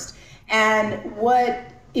prioritized first. And what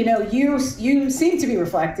you seem to be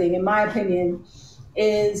reflecting, in my opinion,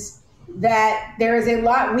 is that there is a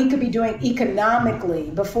lot we could be doing economically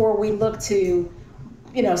before we look to,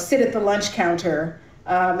 sit at the lunch counter.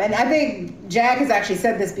 And I think Jag has actually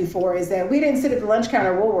said this before, is that we didn't sit at the lunch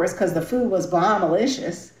counter at Woolworths because the food was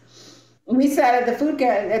bomb-alicious. We sat at the food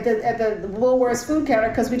counter at the Woolworths food counter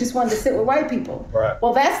because we just wanted to sit with white people. Right.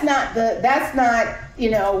 Well, that's not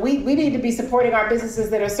we need to be supporting our businesses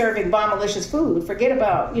that are serving bomb-malicious food. Forget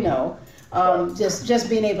about just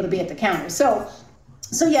being able to be at the counter. So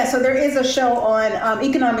there is a show on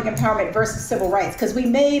economic empowerment versus civil rights, because we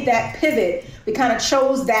made that pivot. We kind of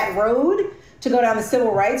chose that road to go down the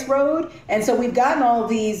civil rights road, and so we've gotten all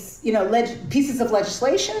these pieces of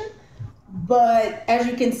legislation. But as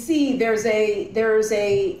you can see, there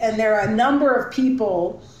are a number of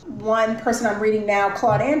people. One person I'm reading now,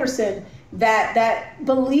 Claude Anderson, that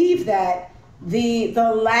believe that the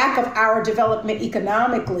lack of our development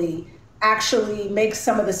economically actually makes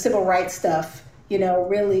some of the civil rights stuff,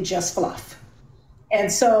 really just fluff. And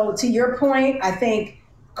so, to your point, I think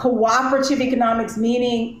cooperative economics,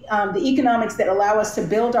 meaning the economics that allow us to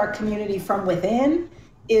build our community from within,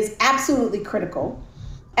 is absolutely critical.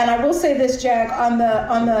 And I will say this, Jag, on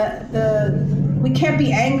the we can't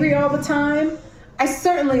be angry all the time. I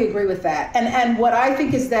certainly agree with that. And what I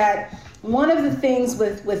think is that one of the things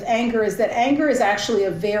with anger is that anger is actually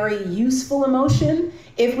a very useful emotion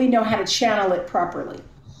if we know how to channel it properly.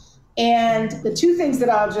 And the two things that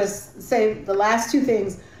I'll just say, the last two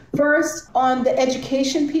things. First, on the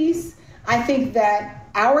education piece, I think that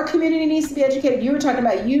our community needs to be educated. You were talking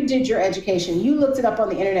about, you did your education, you looked it up on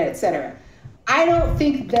the internet, et cetera. I don't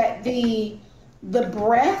think that the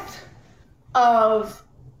breadth of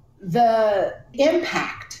the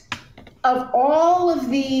impact of all of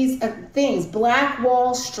these things, Black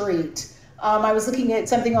Wall Street. I was looking at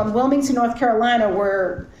something on Wilmington, North Carolina,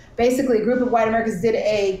 where basically a group of white Americans did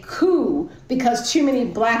a coup because too many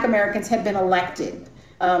Black Americans had been elected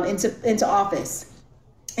into office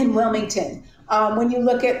in Wilmington. When you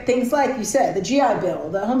look at things like you said, the GI Bill,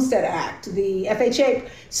 the Homestead Act, the FHA.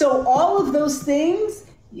 So all of those things,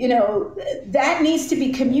 that needs to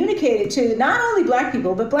be communicated to not only Black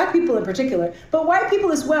people, but Black people in particular, but white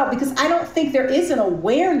people as well, because I don't think there is an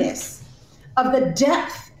awareness of the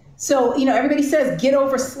depth. So, everybody says, get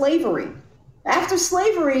over slavery. After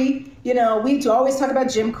slavery, we always talk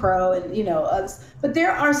about Jim Crow and, others, but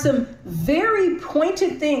there are some very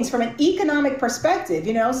pointed things from an economic perspective.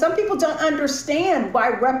 Some people don't understand why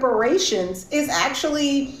reparations is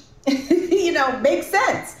actually, makes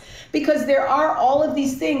sense, because there are all of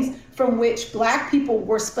these things from which Black people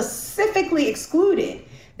were specifically excluded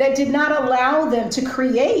that did not allow them to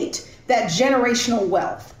create that generational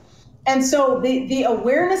wealth. And so the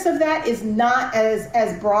awareness of that is not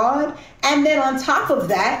as broad. And then on top of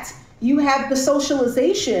that, you have the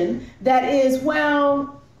socialization that is,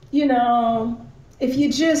 if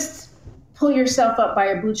you just pull yourself up by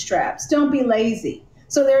your bootstraps, don't be lazy.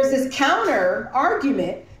 So there's this counter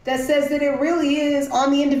argument that says that it really is on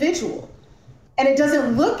the individual. And it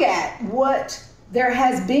doesn't look at what there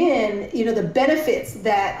has been, the benefits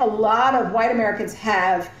that a lot of white Americans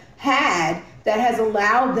have had that has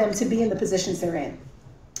allowed them to be in the positions they're in.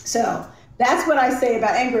 So that's what I say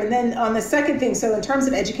about anger. And then on the second thing, so in terms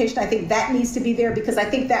of education, I think that needs to be there, because I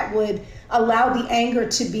think that would allow the anger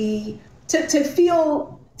to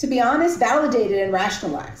feel, to be honest, validated and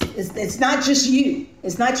rationalized. It's not just you.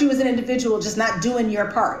 It's not you as an individual just not doing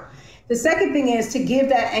your part. The second thing is to give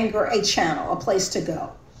that anger a channel, a place to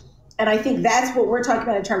go. And I think that's what we're talking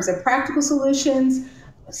about in terms of practical solutions,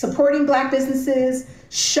 supporting Black businesses,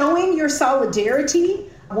 showing your solidarity.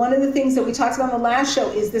 One of the things that we talked about on the last show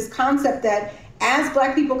is this concept that as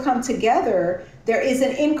Black people come together, there is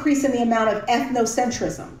an increase in the amount of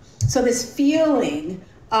ethnocentrism. So this feeling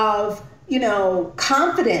of,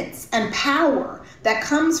 confidence and power that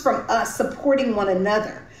comes from us supporting one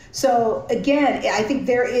another. So again, I think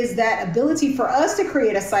there is that ability for us to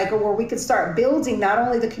create a cycle where we can start building not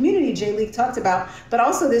only the community Jay Leak talked about, but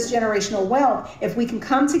also this generational wealth. If we can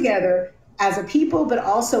come together as a people, but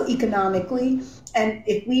also economically, and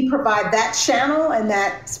if we provide that channel and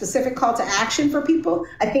that specific call to action for people,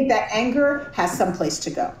 I think that anger has some place to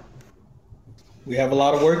go. We have a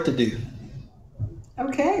lot of work to do.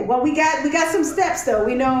 Okay, well, we got some steps though,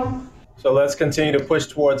 we know. So let's continue to push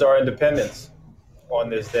towards our independence on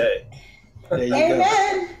this day. There you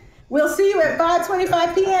Amen. go. We'll see you at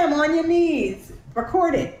 5:25 p.m. on your knees.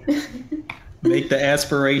 Record it. Make the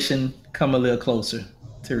aspiration come a little closer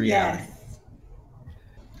to reality. Yes.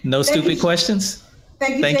 No Thank stupid you. questions.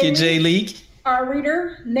 Thank you, Jay Leak. Our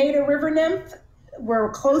reader, Nada River Nymph. We're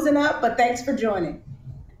closing up, but thanks for joining.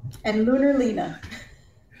 And Lunar Lena.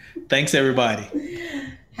 Thanks, everybody.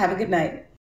 Have a good night.